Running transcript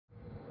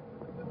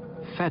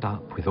Fed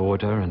up with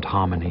order and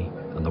harmony,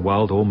 and the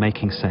world all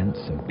making sense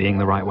and being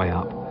the right way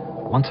up,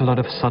 want a lot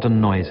of sudden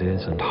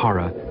noises and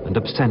horror and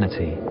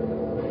obscenity.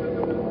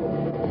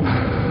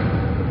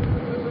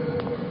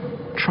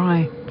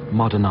 Try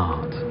modern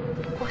art.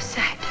 What's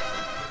that?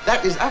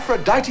 That is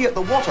Aphrodite at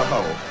the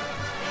waterhole.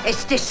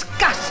 It's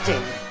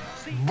disgusting.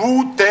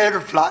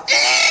 Butterfly.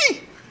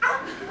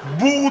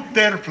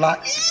 Butterfly.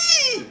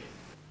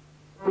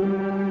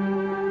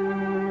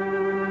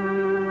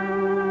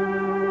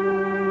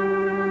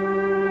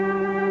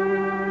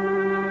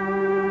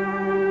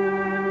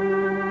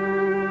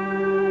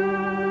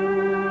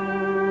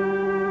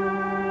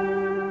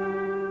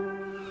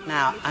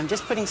 Now, I'm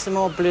just putting some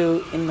more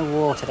blue in the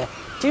water there.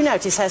 Do you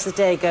notice as the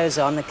day goes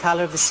on, the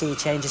colour of the sea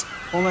changes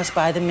almost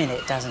by the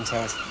minute, doesn't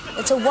it?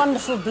 It's a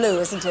wonderful blue,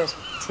 isn't it?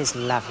 It is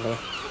lovely.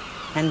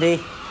 And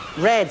the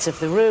reds of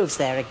the roofs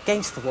there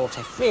against the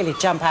water really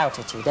jump out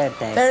at you, don't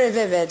they? Very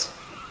vivid.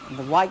 And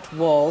the white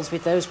walls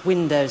with those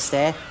windows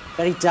there,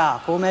 very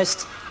dark,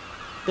 almost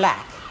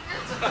black.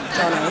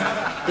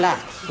 Johnny.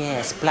 Black,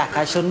 yes, black.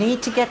 I shall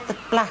need to get the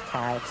black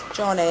out.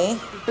 Johnny.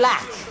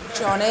 Black.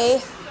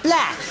 Johnny.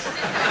 Black.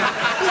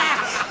 Black.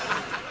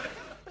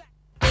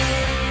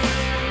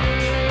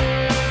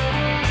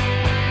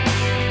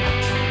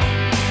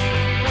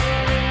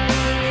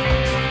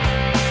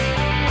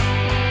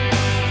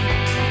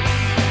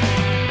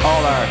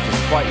 All art is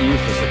quite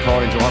useless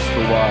according to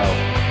Oscar Wilde.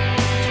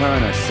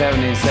 Turner,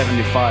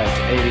 1775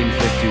 to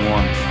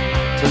 1851.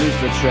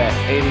 Toulouse-Lautrec,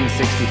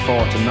 1864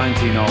 to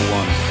 1901.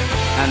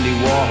 Andy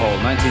Warhol,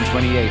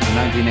 1928 to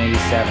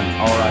 1987,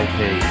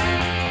 R.I.P.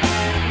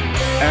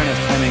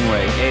 Ernest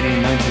Hemingway,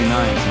 1899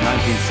 to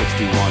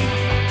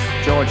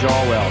 1961. George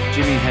Orwell,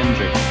 Jimi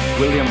Hendrix,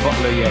 William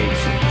Butler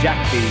Yeats, Jack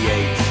B.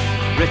 Yeats,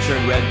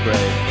 Richard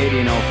Redgrave,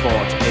 1804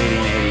 to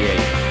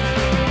 1888.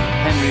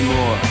 Henry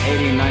Moore,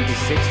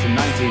 1896 to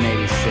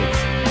 1986.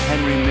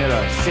 Henry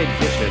Miller, Sid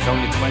Vicious,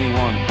 only 21.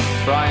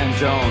 Brian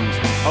Jones,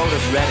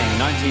 Otis Redding,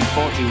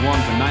 1941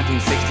 to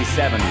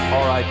 1967,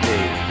 R.I.P.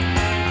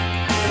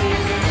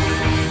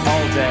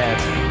 All dead,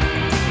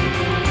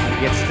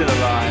 yet still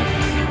alive.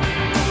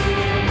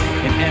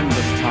 In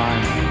endless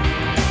time,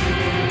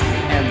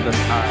 endless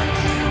art.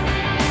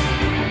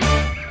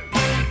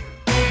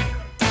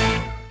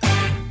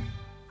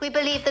 We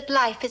believe that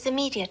life is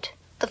immediate.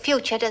 The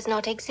future does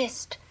not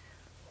exist.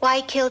 Why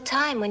kill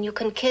time when you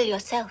can kill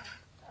yourself?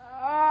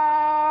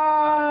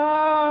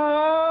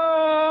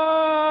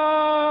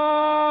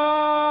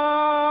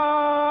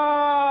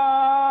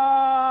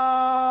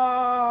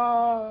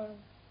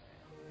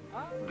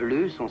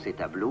 Bleus sont ces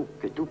tableaux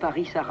que tout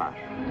Paris s'arrache.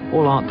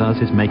 All art does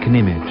is make an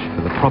image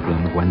for the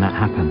problem of when that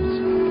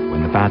happens,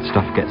 when the bad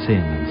stuff gets in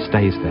and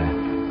stays there,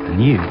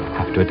 and you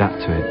have to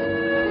adapt to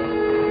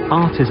it.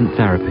 Art isn't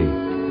therapy,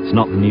 it's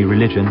not the new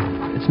religion,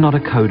 it's not a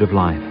code of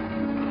life,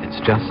 it's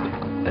just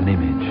an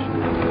image.